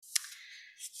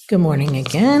Good morning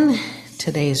again.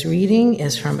 Today's reading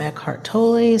is from Eckhart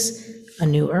Tolle's A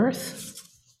New Earth,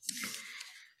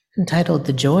 entitled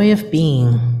The Joy of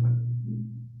Being.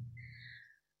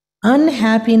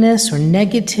 Unhappiness or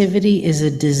negativity is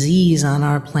a disease on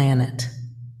our planet.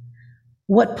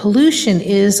 What pollution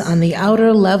is on the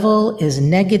outer level is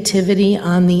negativity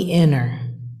on the inner.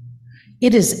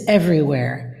 It is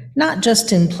everywhere, not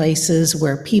just in places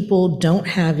where people don't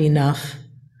have enough,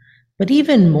 but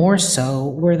even more so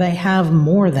where they have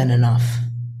more than enough.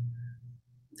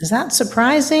 Is that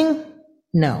surprising?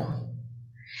 No.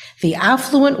 The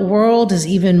affluent world is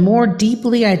even more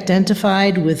deeply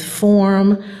identified with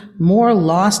form, more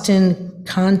lost in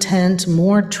content,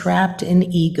 more trapped in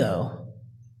ego.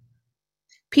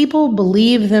 People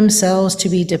believe themselves to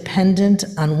be dependent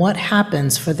on what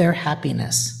happens for their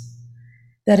happiness.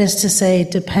 That is to say,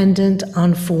 dependent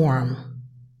on form.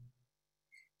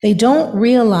 They don't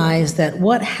realize that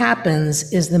what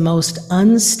happens is the most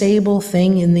unstable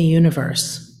thing in the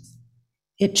universe.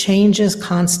 It changes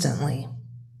constantly.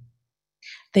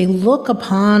 They look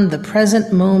upon the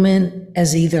present moment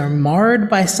as either marred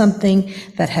by something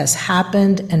that has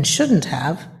happened and shouldn't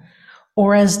have,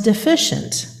 or as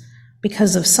deficient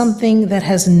because of something that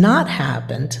has not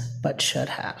happened but should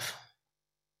have.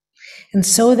 And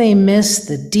so they miss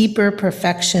the deeper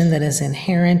perfection that is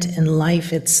inherent in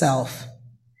life itself.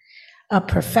 A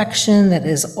perfection that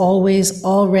is always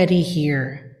already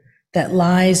here, that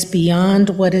lies beyond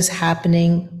what is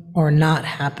happening or not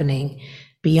happening,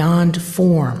 beyond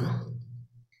form.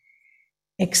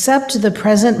 Accept the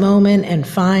present moment and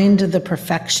find the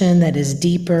perfection that is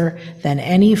deeper than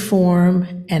any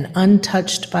form and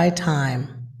untouched by time.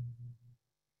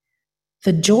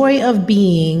 The joy of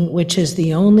being, which is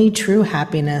the only true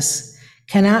happiness,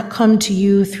 cannot come to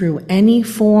you through any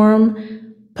form,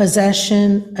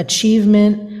 possession,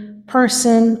 achievement,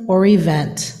 person, or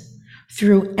event,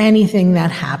 through anything that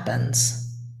happens.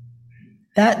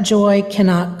 That joy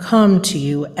cannot come to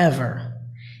you ever.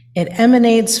 It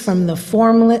emanates from the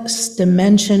formless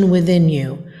dimension within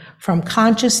you, from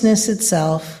consciousness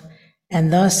itself,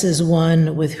 and thus is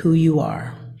one with who you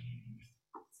are.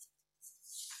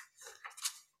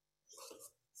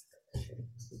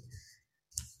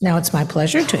 Now it's my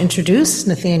pleasure to introduce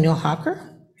Nathaniel Hocker.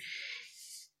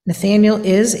 Nathaniel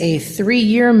is a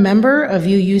 3-year member of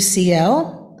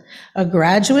UUCL, a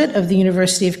graduate of the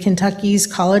University of Kentucky's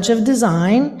College of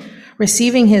Design,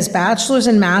 receiving his bachelor's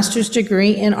and master's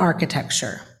degree in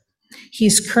architecture.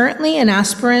 He's currently an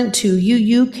aspirant to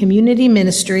UU Community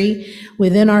Ministry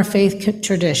within our faith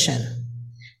tradition.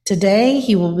 Today,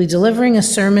 he will be delivering a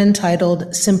sermon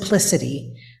titled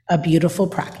Simplicity, a Beautiful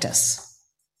Practice.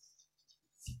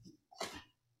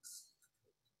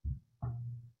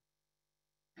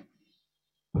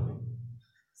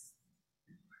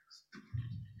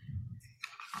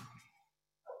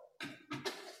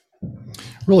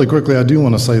 Really quickly, I do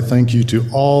want to say thank you to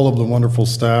all of the wonderful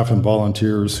staff and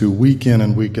volunteers who week in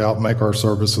and week out make our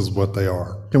services what they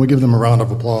are. Can we give them a round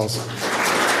of applause?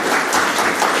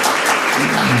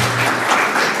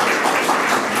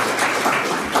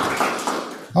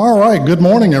 All right, good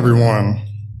morning, everyone.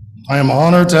 I am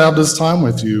honored to have this time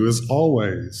with you, as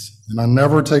always, and I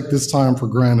never take this time for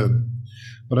granted,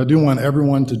 but I do want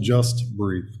everyone to just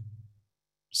breathe.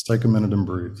 Just take a minute and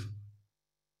breathe.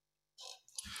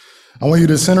 I want you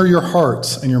to center your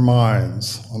hearts and your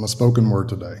minds on the spoken word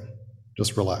today.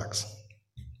 Just relax.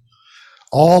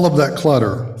 All of that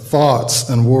clutter, thoughts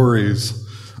and worries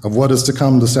of what is to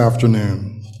come this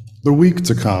afternoon, the week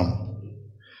to come,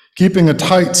 keeping a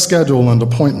tight schedule and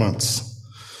appointments.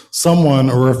 Someone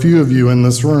or a few of you in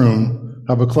this room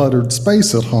have a cluttered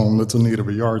space at home that's in need of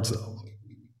a yard sale.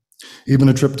 Even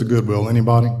a trip to Goodwill.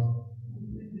 Anybody?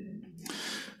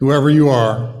 Whoever you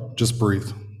are, just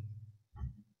breathe.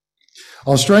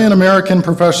 Australian-American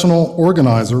professional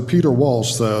organizer Peter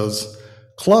Walsh says,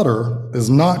 clutter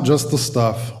is not just the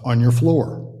stuff on your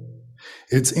floor.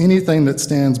 It's anything that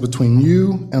stands between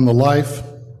you and the life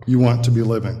you want to be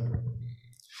living.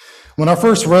 When I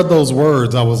first read those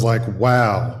words, I was like,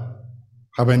 wow,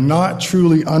 have I not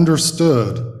truly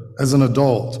understood as an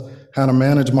adult how to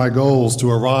manage my goals to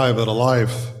arrive at a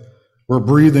life where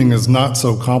breathing is not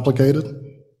so complicated?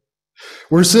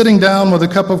 Where sitting down with a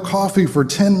cup of coffee for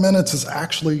 10 minutes is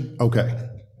actually okay.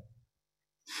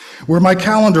 Where my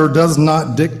calendar does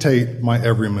not dictate my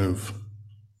every move.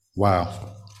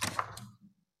 Wow.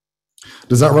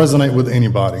 Does that resonate with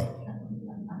anybody?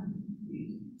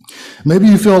 Maybe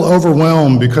you feel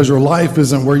overwhelmed because your life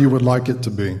isn't where you would like it to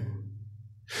be.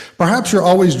 Perhaps you're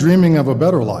always dreaming of a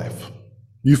better life.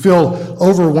 You feel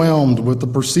overwhelmed with the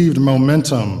perceived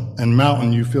momentum and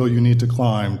mountain you feel you need to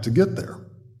climb to get there.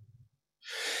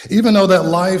 Even though that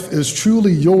life is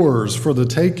truly yours for the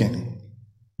taking,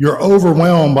 you're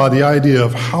overwhelmed by the idea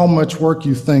of how much work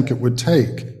you think it would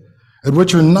take, at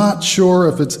which you're not sure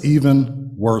if it's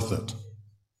even worth it.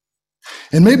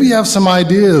 And maybe you have some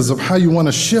ideas of how you want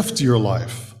to shift your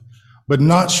life, but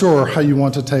not sure how you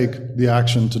want to take the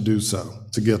action to do so,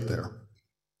 to get there.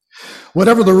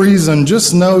 Whatever the reason,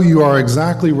 just know you are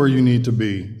exactly where you need to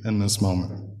be in this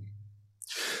moment.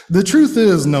 The truth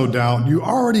is, no doubt, you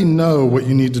already know what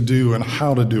you need to do and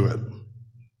how to do it.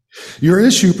 Your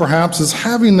issue, perhaps, is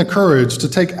having the courage to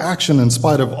take action in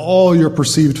spite of all your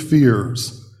perceived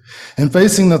fears and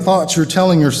facing the thoughts you're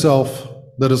telling yourself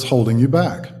that is holding you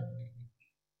back.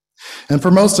 And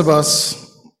for most of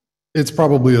us, it's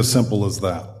probably as simple as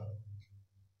that.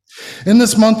 In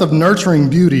this month of nurturing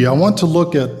beauty, I want to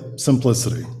look at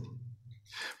simplicity.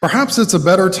 Perhaps it's a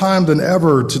better time than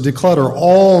ever to declutter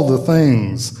all the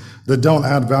things that don't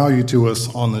add value to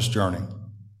us on this journey.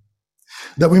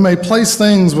 That we may place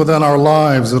things within our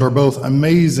lives that are both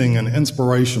amazing and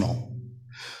inspirational.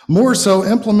 More so,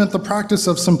 implement the practice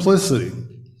of simplicity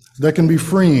that can be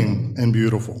freeing and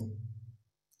beautiful.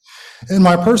 In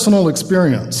my personal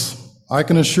experience, I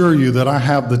can assure you that I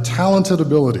have the talented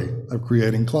ability of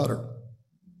creating clutter.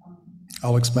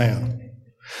 I'll expand.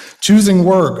 Choosing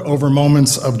work over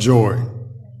moments of joy.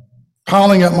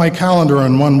 Piling up my calendar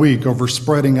in 1 week over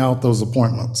spreading out those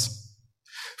appointments.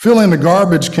 Filling the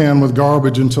garbage can with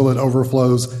garbage until it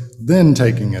overflows, then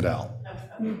taking it out.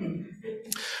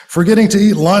 Forgetting to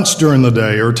eat lunch during the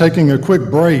day or taking a quick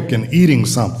break and eating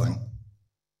something.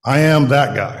 I am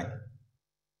that guy.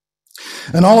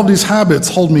 And all of these habits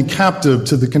hold me captive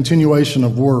to the continuation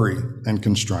of worry and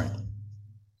constraint.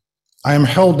 I am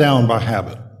held down by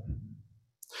habit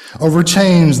over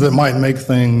change that might make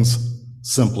things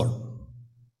simpler.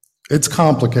 It's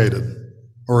complicated,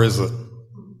 or is it?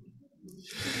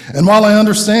 And while I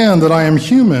understand that I am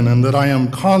human and that I am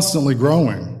constantly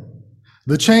growing,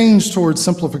 the change towards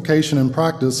simplification in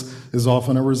practice is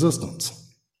often a resistance.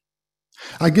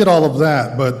 I get all of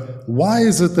that, but why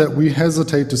is it that we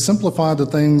hesitate to simplify the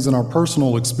things in our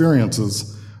personal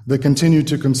experiences that continue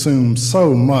to consume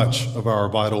so much of our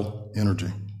vital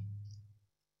energy?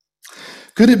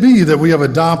 Could it be that we have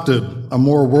adopted a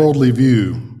more worldly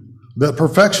view that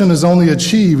perfection is only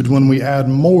achieved when we add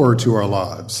more to our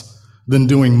lives than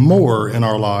doing more in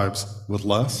our lives with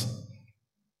less?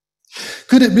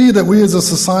 Could it be that we as a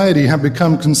society have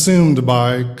become consumed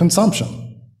by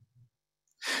consumption?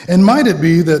 And might it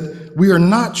be that we are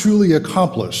not truly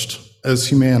accomplished as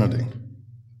humanity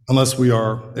unless we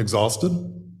are exhausted?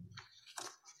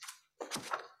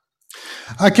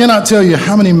 I cannot tell you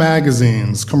how many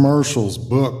magazines, commercials,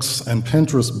 books, and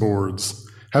Pinterest boards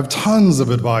have tons of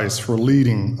advice for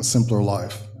leading a simpler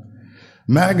life.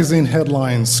 Magazine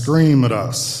headlines scream at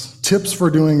us, tips for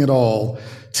doing it all,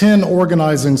 10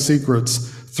 organizing secrets,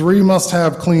 3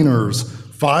 must-have cleaners,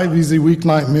 5 easy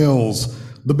weeknight meals,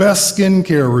 the best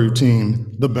skincare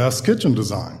routine, the best kitchen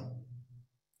design.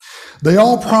 They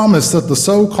all promise that the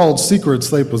so-called secrets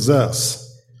they possess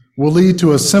will lead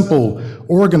to a simple,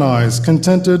 organized,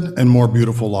 contented, and more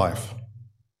beautiful life.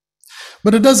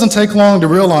 But it doesn't take long to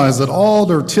realize that all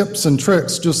their tips and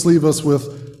tricks just leave us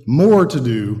with more to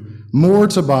do, more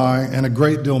to buy, and a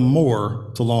great deal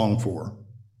more to long for.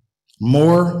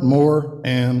 More,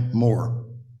 and more.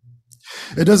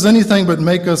 It does anything but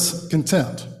make us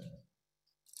content.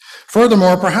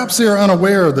 Furthermore, perhaps they are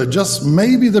unaware that just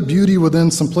maybe the beauty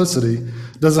within simplicity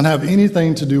doesn't have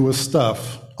anything to do with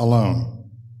stuff alone.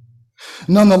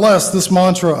 Nonetheless, this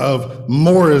mantra of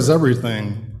more is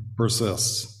everything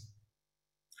persists.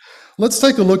 Let's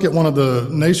take a look at one of the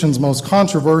nation's most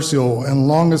controversial and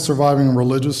longest surviving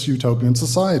religious utopian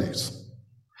societies,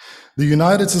 the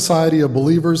United Society of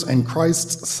Believers in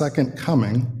Christ's Second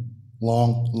Coming,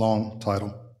 long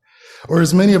title, or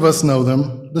as many of us know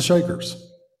them, the Shakers.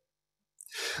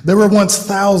 They were once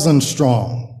 1,000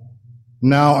 strong,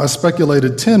 now a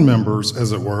speculated 10 members,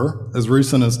 as it were, as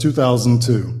recent as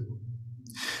 2002.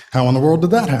 How in the world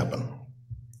did that happen?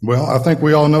 Well, I think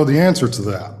we all know the answer to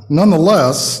that.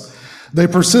 Nonetheless, they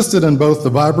persisted in both the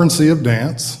vibrancy of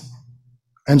dance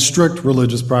and strict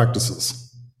religious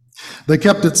practices. They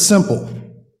kept it simple,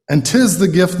 and 'tis the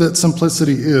gift that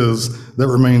simplicity is that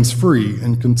remains free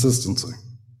in consistency.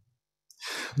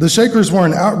 The Shakers were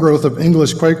an outgrowth of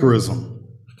English Quakerism.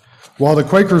 While the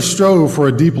Quakers strove for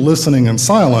a deep listening and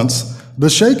silence, the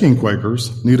shaking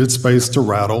Quakers needed space to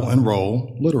rattle and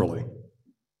roll, literally.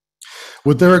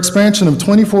 With their expansion of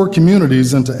 24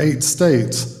 communities into 8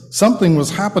 states, something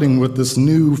was happening with this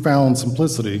newfound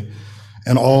simplicity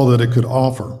and all that it could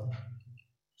offer.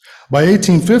 By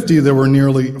 1850, there were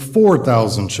nearly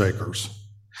 4,000 Shakers,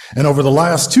 And over the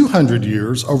last 200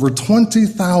 years, over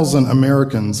 20,000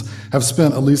 Americans have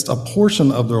spent at least a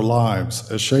portion of their lives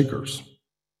as Shakers.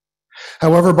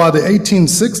 However, by the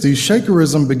 1860s,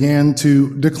 Shakerism began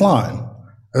to decline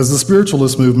as the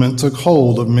spiritualist movement took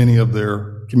hold of many of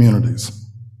their communities.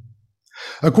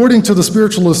 According to the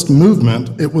spiritualist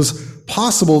movement, it was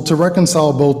possible to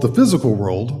reconcile both the physical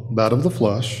world, that of the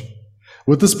flesh,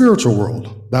 with the spiritual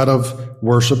world, that of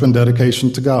worship and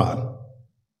dedication to God.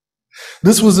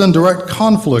 This was in direct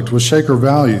conflict with Shaker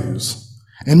values,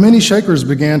 and many Shakers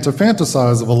began to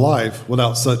fantasize of a life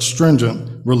without such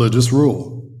stringent religious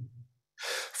rule.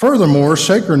 Furthermore,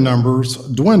 Shaker numbers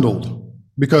dwindled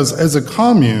because as a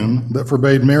commune that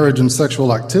forbade marriage and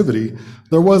sexual activity,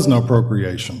 there was no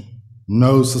procreation,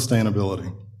 no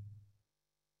sustainability.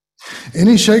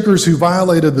 Any Shakers who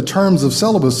violated the terms of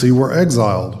celibacy were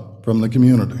exiled from the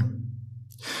community.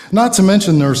 Not to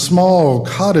mention their small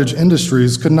cottage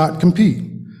industries could not compete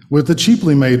with the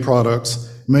cheaply made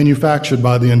products manufactured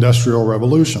by the Industrial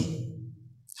Revolution.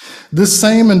 This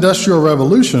same Industrial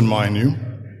Revolution, mind you,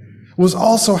 was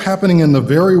also happening in the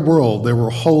very world they were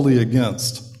wholly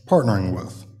against partnering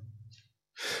with.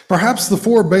 Perhaps the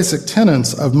four basic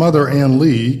tenets of Mother Ann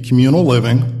Lee, communal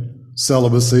living,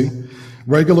 celibacy,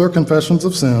 regular confessions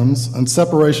of sins, and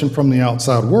separation from the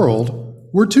outside world,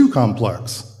 were too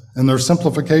complex in their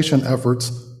simplification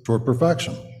efforts toward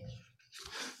perfection.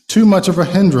 Too much of a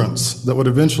hindrance that would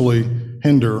eventually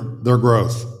hinder their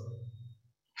growth.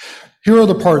 Here are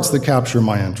the parts that capture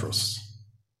my interest.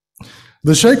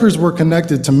 The Shakers were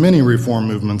connected to many reform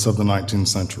movements of the 19th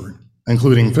century,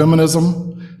 including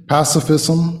feminism,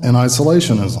 pacifism, and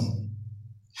isolationism.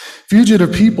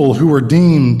 Fugitive people who were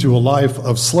deemed to a life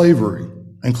of slavery,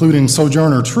 including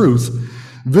Sojourner Truth,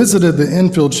 visited the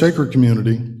Enfield Shaker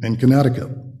community in Connecticut.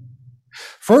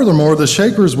 Furthermore, the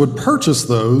Shakers would purchase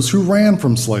those who ran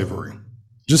from slavery,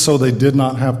 just so they did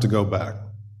not have to go back.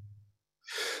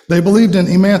 They believed in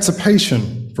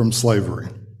emancipation from slavery.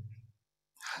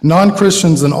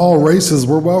 Non-Christians in all races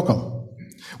were welcome,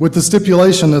 with the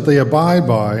stipulation that they abide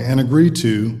by and agree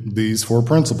to these four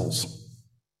principles.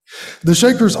 The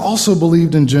Shakers also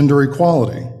believed in gender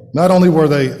equality. Not only were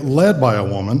they led by a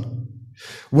woman,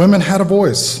 women had a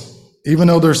voice, even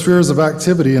though their spheres of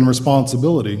activity and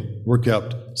responsibility were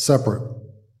kept separate.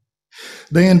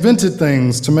 They invented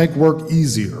things to make work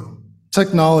easier,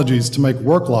 technologies to make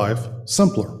work life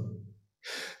simpler.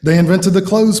 They invented the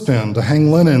clothespin to hang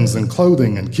linens and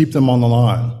clothing and keep them on the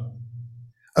line,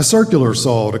 a circular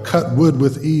saw to cut wood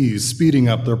with ease, speeding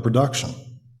up their production,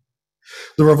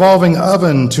 the revolving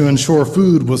oven to ensure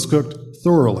food was cooked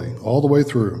thoroughly all the way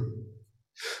through,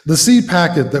 the seed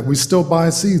packet that we still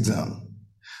buy seeds in,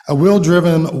 a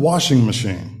wheel-driven washing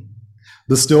machine,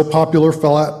 the still popular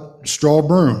flat straw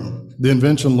broom. The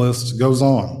invention list goes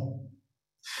on.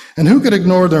 And who could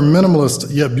ignore their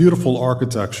minimalist yet beautiful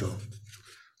architecture,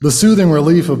 the soothing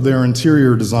relief of their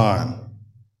interior design,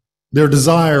 their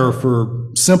desire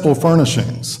for simple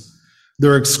furnishings,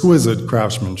 their exquisite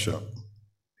craftsmanship.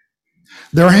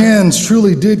 Their hands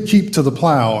truly did keep to the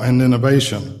plow and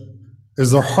innovation,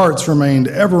 as their hearts remained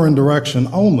ever in direction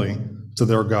only to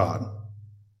their God.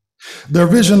 Their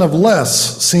vision of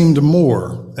less seemed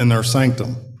more in their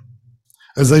sanctum,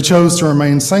 as they chose to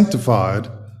remain sanctified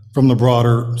from the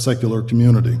broader secular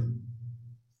community.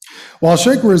 While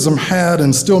Shakerism had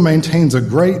and still maintains a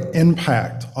great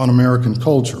impact on American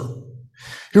culture,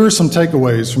 here are some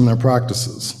takeaways from their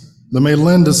practices that may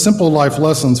lend as simple life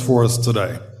lessons for us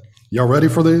today. Y'all ready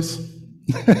for these?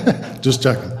 Just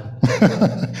checking.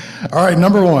 All right,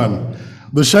 number one,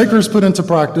 the Shakers put into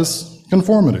practice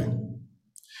conformity,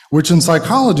 which in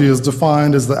psychology is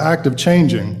defined as the act of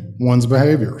changing one's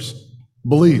behaviors,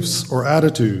 beliefs, or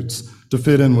attitudes to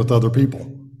fit in with other people.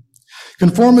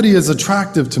 Conformity is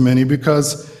attractive to many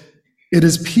because it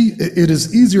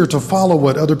is easier to follow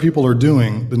what other people are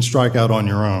doing than strike out on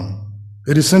your own.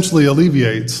 It essentially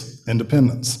alleviates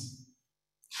independence.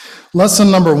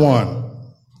 Lesson number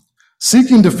one,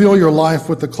 seeking to fill your life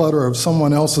with the clutter of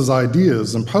someone else's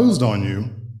ideas imposed on you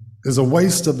is a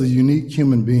waste of the unique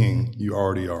human being you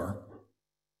already are.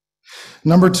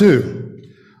 Number two,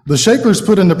 the Shakers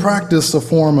put into practice a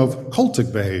form of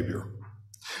cultic behavior,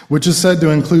 which is said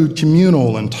to include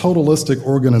communal and totalistic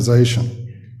organization,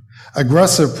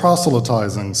 aggressive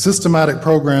proselytizing, systematic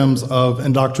programs of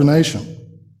indoctrination,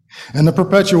 and the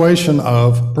perpetuation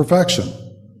of perfection.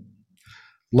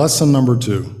 Lesson number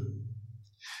two,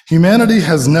 humanity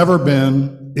has never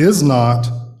been, is not,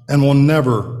 and will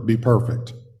never be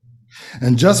perfect.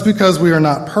 And just because we are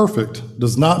not perfect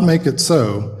does not make it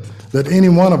so that any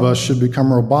one of us should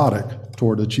become robotic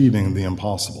toward achieving the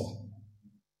impossible.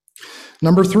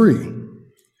 Number three,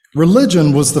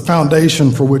 Religion was the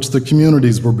foundation for which the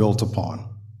communities were built upon.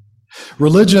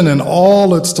 Religion, in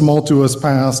all its tumultuous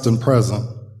past and present,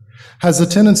 has a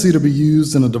tendency to be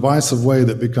used in a divisive way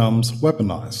that becomes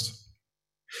weaponized.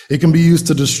 It can be used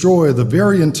to destroy the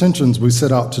very intentions we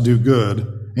set out to do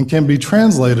good, and can be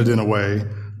translated in a way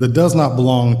that does not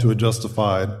belong to a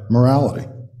justified morality.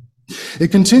 It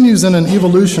continues in an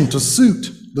evolution to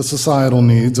suit the societal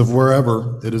needs of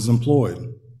wherever it is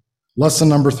employed. Lesson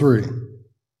number 3.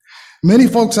 Many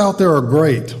folks out there are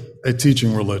great at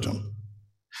teaching religion,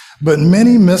 but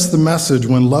many miss the message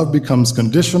when love becomes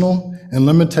conditional and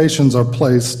limitations are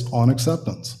placed on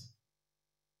acceptance.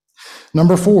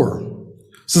 Number 4,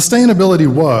 sustainability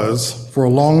was, for a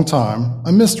long time,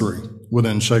 a mystery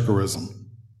within Shakerism.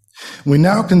 We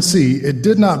now can see it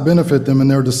did not benefit them in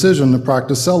their decision to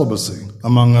practice celibacy,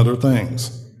 among other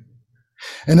things.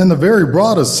 And in the very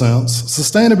broadest sense,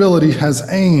 sustainability has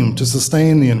aimed to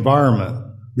sustain the environment,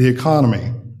 the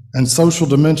economy, and social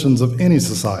dimensions of any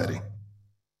society.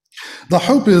 The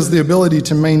hope is the ability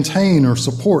to maintain or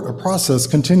support a process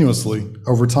continuously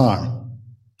over time,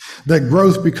 that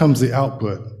growth becomes the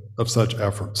output of such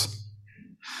efforts.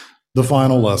 The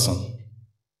final lesson.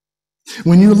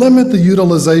 When you limit the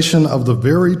utilization of the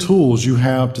very tools you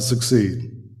have to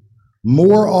succeed,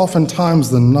 more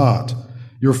oftentimes than not,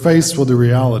 you're faced with a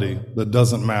reality that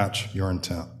doesn't match your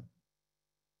intent.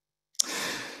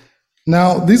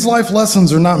 Now, these life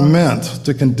lessons are not meant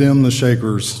to condemn the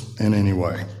Shakers in any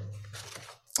way.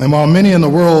 And while many in the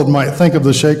world might think of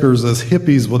the Shakers as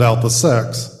hippies without the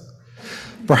sex,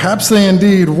 perhaps they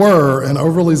indeed were an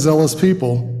overly zealous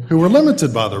people who were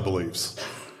limited by their beliefs,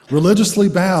 religiously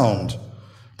bound,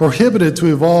 prohibited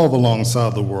to evolve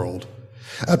alongside the world,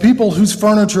 a people whose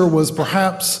furniture was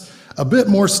perhaps a bit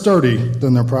more sturdy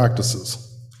than their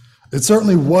practices. It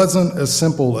certainly wasn't as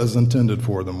simple as intended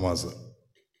for them, was it?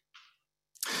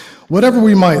 Whatever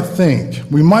we might think,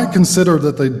 we might consider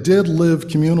that they did live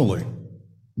communally.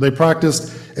 They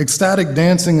practiced ecstatic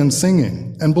dancing and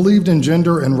singing and believed in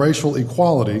gender and racial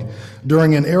equality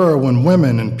during an era when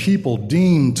women and people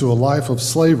deemed to a life of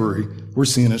slavery were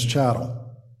seen as chattel.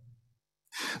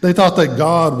 They thought that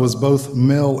God was both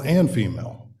male and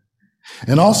female,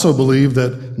 and also believed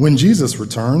that when Jesus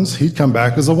returns, he'd come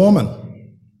back as a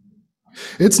woman.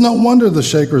 It's no wonder the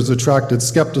Shakers attracted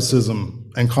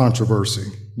skepticism and controversy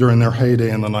during their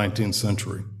heyday in the 19th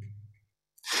century.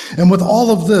 And with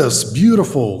all of this,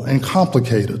 beautiful and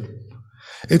complicated,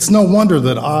 it's no wonder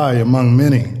that I, among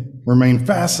many, remain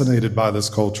fascinated by this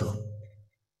culture,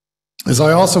 as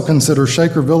I also consider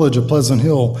Shaker Village at Pleasant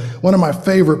Hill one of my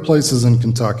favorite places in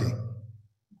Kentucky.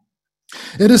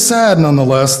 It is sad,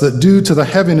 nonetheless, that due to the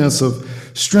heaviness of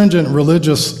stringent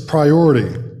religious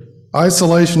priority,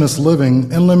 isolationist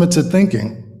living, and limited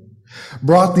thinking,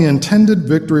 brought the intended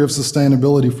victory of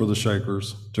sustainability for the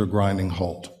Shakers to a grinding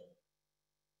halt.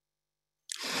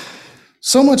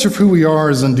 So much of who we are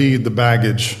is indeed the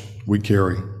baggage we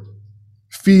carry.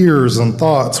 Fears and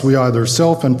thoughts we either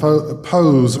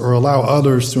self-impose or allow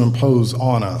others to impose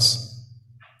on us.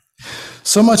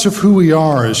 So much of who we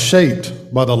are is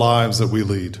shaped by the lives that we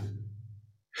lead.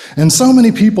 And so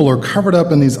many people are covered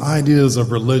up in these ideas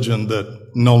of religion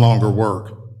that no longer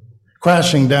work,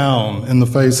 crashing down in the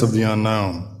face of the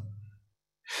unknown.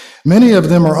 Many of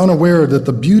them are unaware that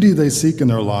the beauty they seek in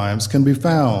their lives can be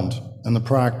found in the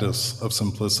practice of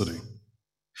simplicity,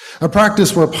 a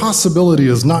practice where possibility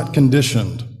is not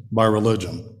conditioned by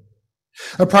religion,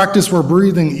 a practice where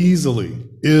breathing easily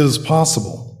is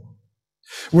possible,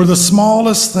 where the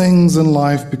smallest things in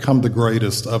life become the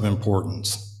greatest of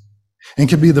importance and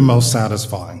can be the most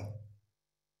satisfying.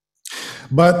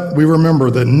 But we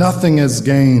remember that nothing is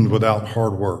gained without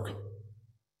hard work.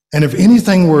 And if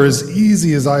anything were as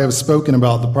easy as I have spoken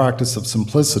about the practice of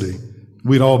simplicity,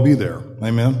 we'd all be there.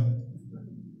 Amen?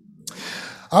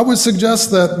 I would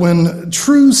suggest that when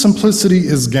true simplicity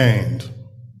is gained,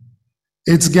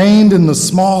 it's gained in the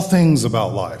small things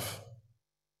about life.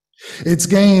 It's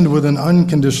gained with an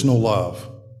unconditional love.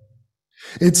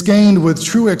 It's gained with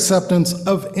true acceptance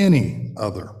of any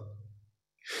other.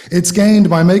 It's gained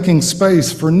by making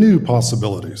space for new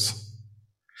possibilities.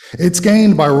 It's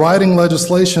gained by writing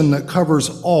legislation that covers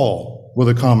all with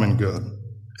a common good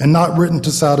and not written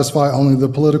to satisfy only the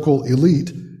political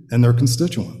elite and their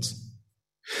constituents.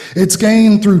 It's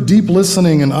gained through deep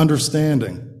listening and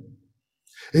understanding.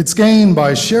 It's gained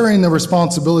by sharing the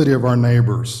responsibility of our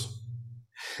neighbors.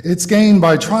 It's gained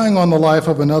by trying on the life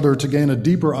of another to gain a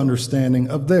deeper understanding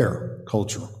of their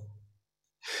culture.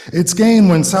 It's gained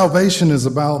when salvation is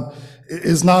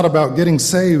not about getting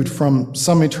saved from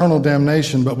some eternal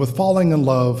damnation, but with falling in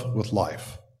love with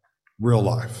life, real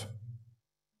life.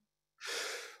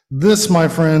 This, my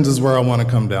friends, is where I want to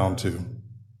come down to.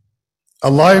 A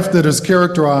life that is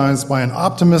characterized by an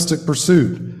optimistic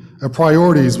pursuit of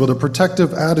priorities with a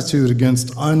protective attitude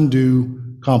against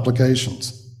undue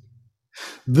complications.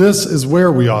 This is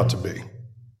where we ought to be.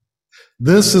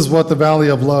 This is what the Valley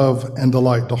of Love and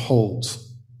Delight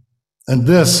holds. And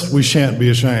this we shan't be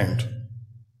ashamed,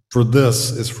 for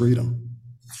this is freedom.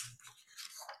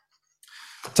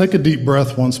 Take a deep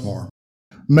breath once more.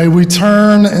 May we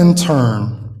turn and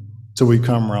turn till we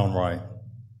come round right.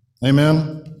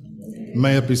 Amen?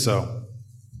 May it be so.